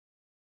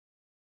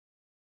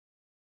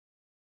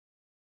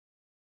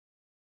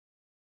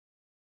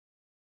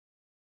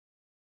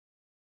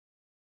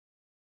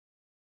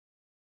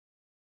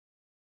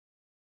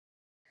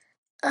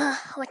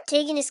What's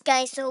taking this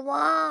guy so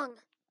long?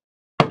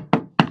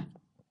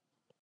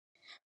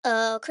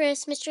 Oh,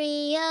 Christmas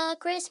tree, oh,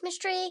 Christmas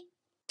tree.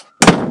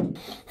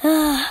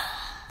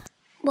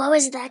 What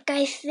was that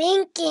guy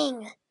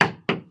thinking?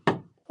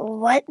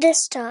 What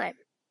this time?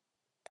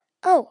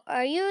 Oh,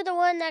 are you the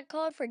one that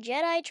called for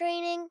Jedi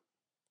training?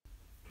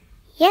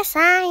 Yes,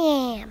 I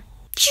am.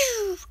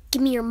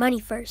 Give me your money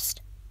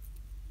first.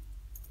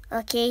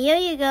 Okay, here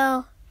you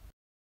go.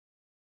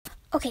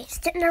 Okay,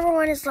 step number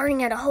 1 is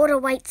learning how to hold a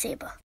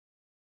lightsaber.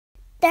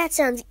 That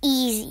sounds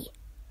easy.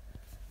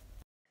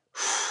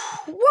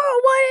 Whoa,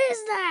 what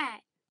is that?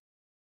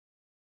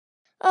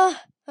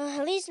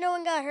 At least no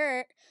one got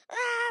hurt.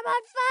 I'm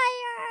on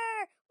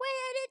fire! Wait,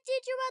 I didn't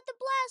teach you about the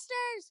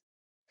blasters!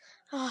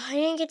 I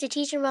didn't get to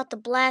teach him about the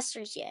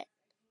blasters yet.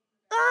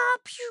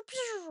 Pew,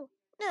 pew.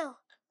 No.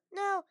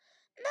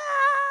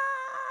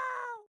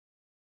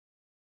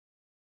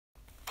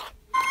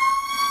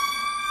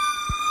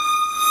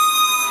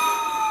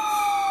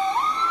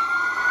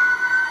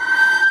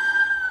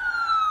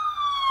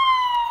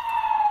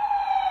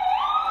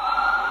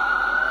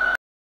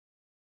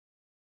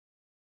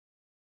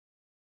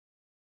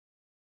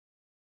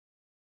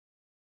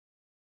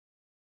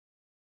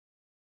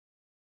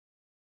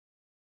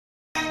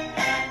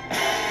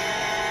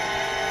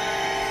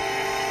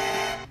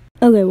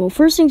 Okay, well,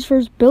 first things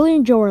first, Billy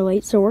and Joe are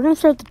late, so we're going to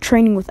start the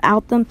training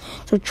without them.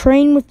 So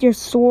train with your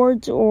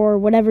swords or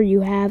whatever you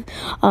have.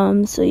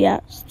 So yeah,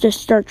 just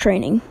start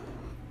training.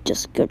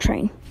 Just go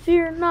train.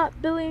 Fear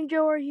not, Billy and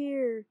Joe are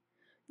here.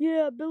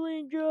 Yeah, Billy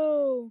and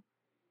Joe.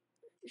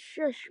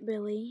 Shush,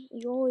 Billy.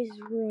 You always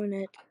ruin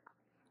it.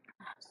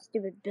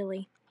 Stupid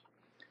Billy.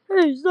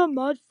 Hey, it's not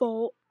my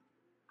fault.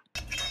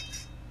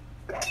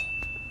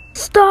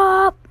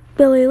 Stop!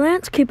 Billy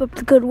Lance, keep up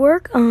the good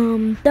work.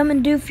 Dumb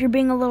and Doof, you're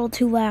being a little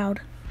too loud.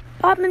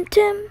 Bob and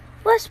Tim,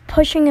 less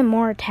pushing and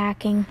more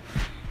attacking.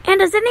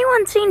 And has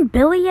anyone seen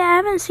Billy yet? I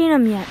haven't seen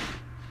him yet.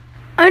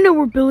 I know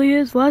where Billy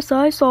is. Last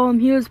I saw him,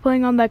 he was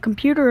playing on that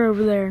computer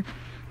over there.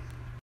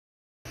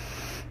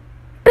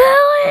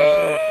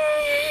 Billy!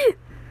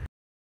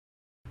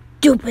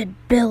 Stupid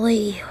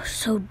Billy.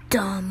 So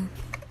dumb.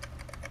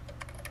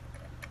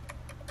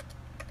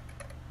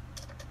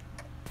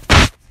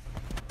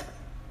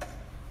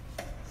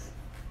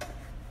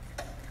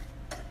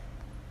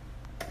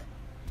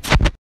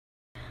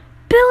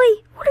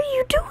 Billy, what are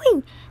you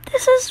doing?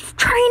 This is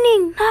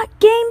training, not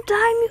game time,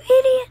 you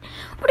idiot.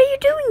 What are you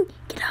doing?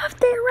 Get off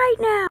there right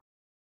now.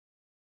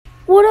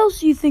 What else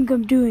do you think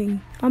I'm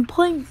doing? I'm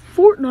playing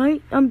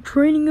Fortnite. I'm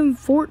training in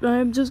Fortnite.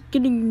 I'm just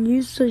getting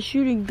used to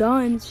shooting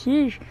guns.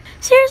 Sheesh.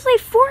 Seriously,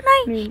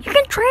 Fortnite? You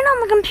can train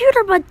on the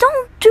computer, but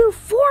don't do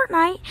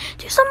Fortnite.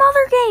 Do some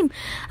other game.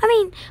 I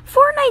mean,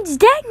 Fortnite's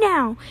dead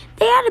now.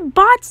 They added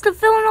bots to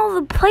fill in all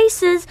the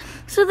places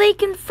so they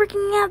can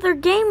freaking have their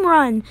game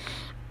run.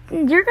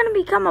 You're gonna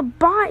become a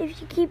bot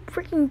if you keep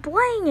freaking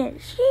playing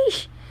it.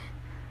 Sheesh.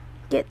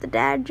 Get the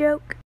dad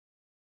joke?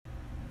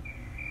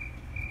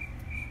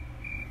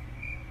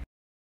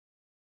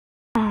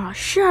 Aw,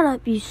 shut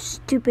up, you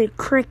stupid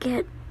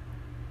cricket.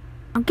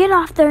 I'll get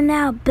off there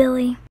now,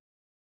 Billy.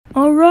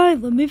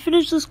 Alright, let me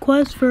finish this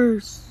quest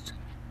first.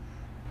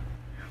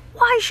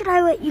 Why should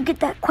I let you get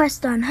that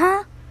quest done,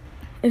 huh?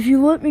 If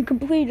you let me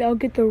complete, I'll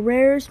get the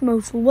rarest,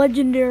 most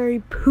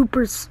legendary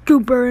pooper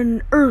scooper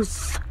in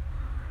Earth.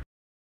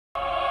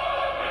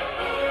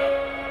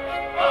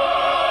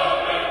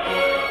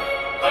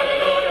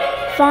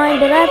 Fine,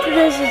 but after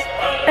this is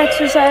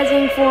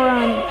exercising for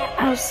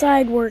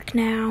outside work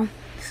now.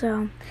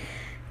 So,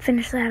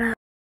 finish that up.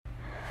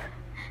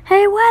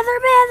 Hey,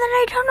 weatherman that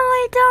I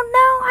totally don't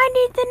know. I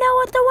need to know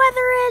what the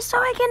weather is so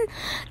I can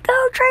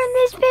go train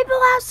these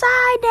people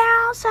outside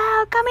now.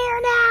 So, come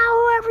here now,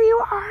 whoever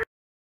you are.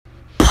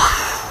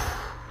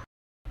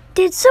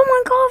 Did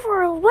someone call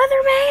for a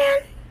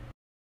weatherman?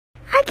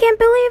 I can't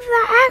believe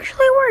that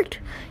actually worked.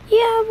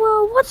 Yeah,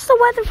 well, what's the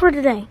weather for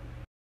today?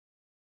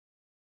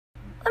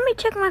 Let me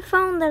check my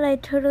phone that I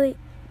totally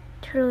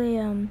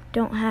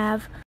don't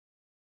have.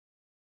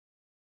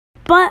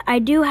 But I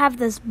do have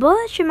this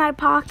bush in my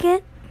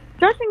pocket.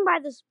 Judging by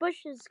this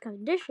bush's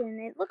condition,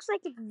 it looks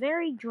like it's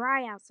very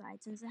dry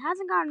outside since it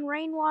hasn't gotten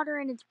rainwater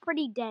and it's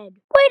pretty dead.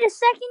 Wait a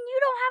second, you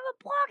don't have a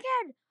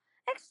blockhead!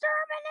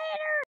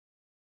 Exterminator!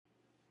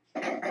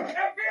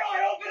 FBI,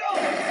 open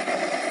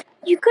up!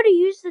 You could have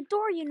used the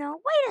door, you know.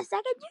 Wait a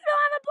second, you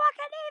don't have a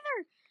blockhead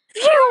either!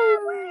 Yeah,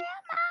 where am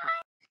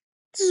I?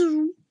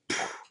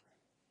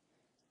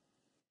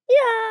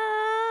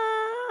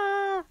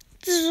 Yeah!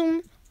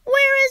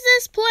 Where is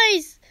this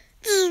place?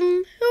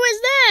 Who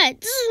is that?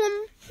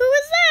 Who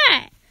is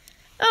that?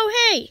 Oh,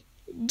 hey,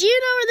 do you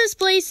know where this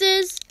place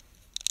is?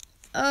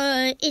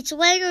 It's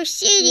Lego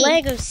City.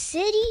 Lego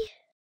City?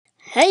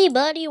 Hey,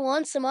 buddy,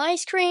 want some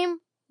ice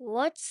cream?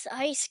 What's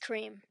ice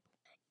cream?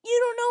 You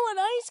don't know what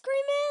ice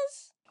cream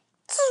is?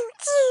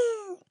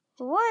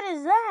 What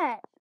is that?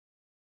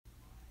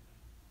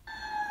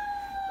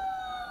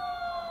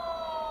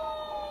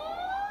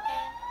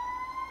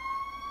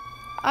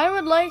 I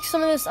would like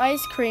some of this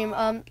ice cream.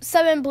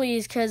 7,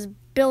 please, because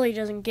Billy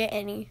doesn't get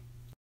any.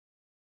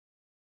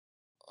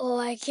 Oh,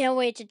 I can't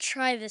wait to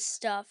try this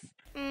stuff.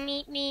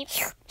 Meep meep.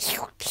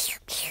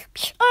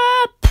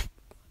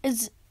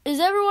 Is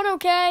everyone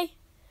okay?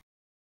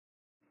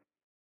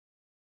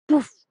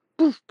 Whoa,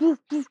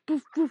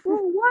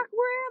 what?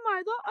 Where am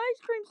I? The ice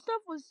cream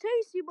stuff was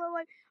tasty, but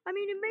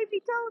it made me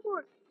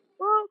teleport.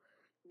 Well,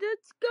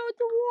 let's go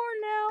to war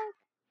now.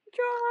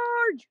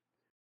 Charge!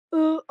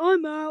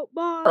 I'm out.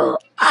 Bye.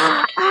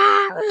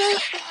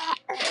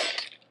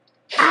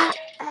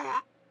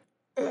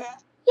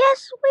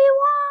 Yes, we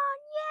won!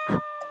 Yay!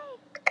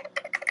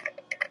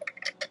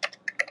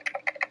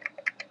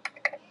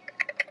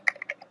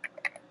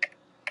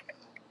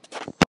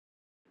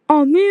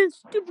 Oh man,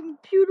 stupid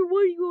computer,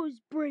 why do you always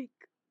break?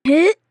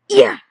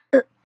 Yeah.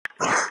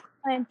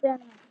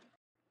 Antenna.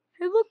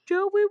 Hey look,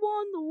 Joe, we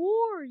won the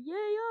war!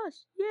 Yay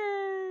us!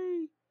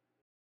 Yay!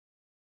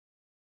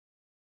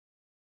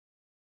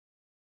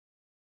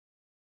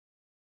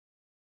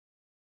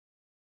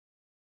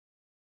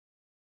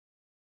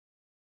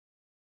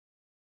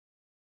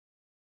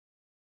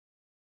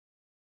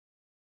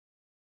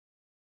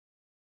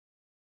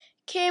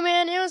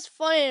 Kman, it was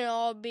funny and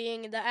all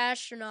being the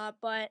astronaut,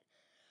 but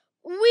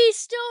we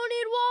still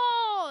need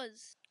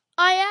walls!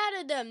 I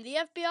added them. The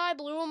FBI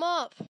blew them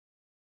up.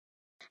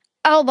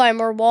 I'll buy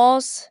more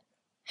walls.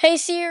 Hey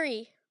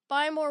Siri,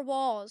 buy more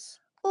walls.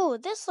 Ooh,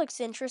 this looks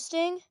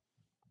interesting.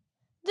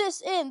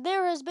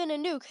 There has been a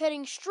nuke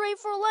heading straight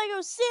for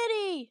Lego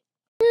City!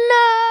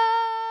 No!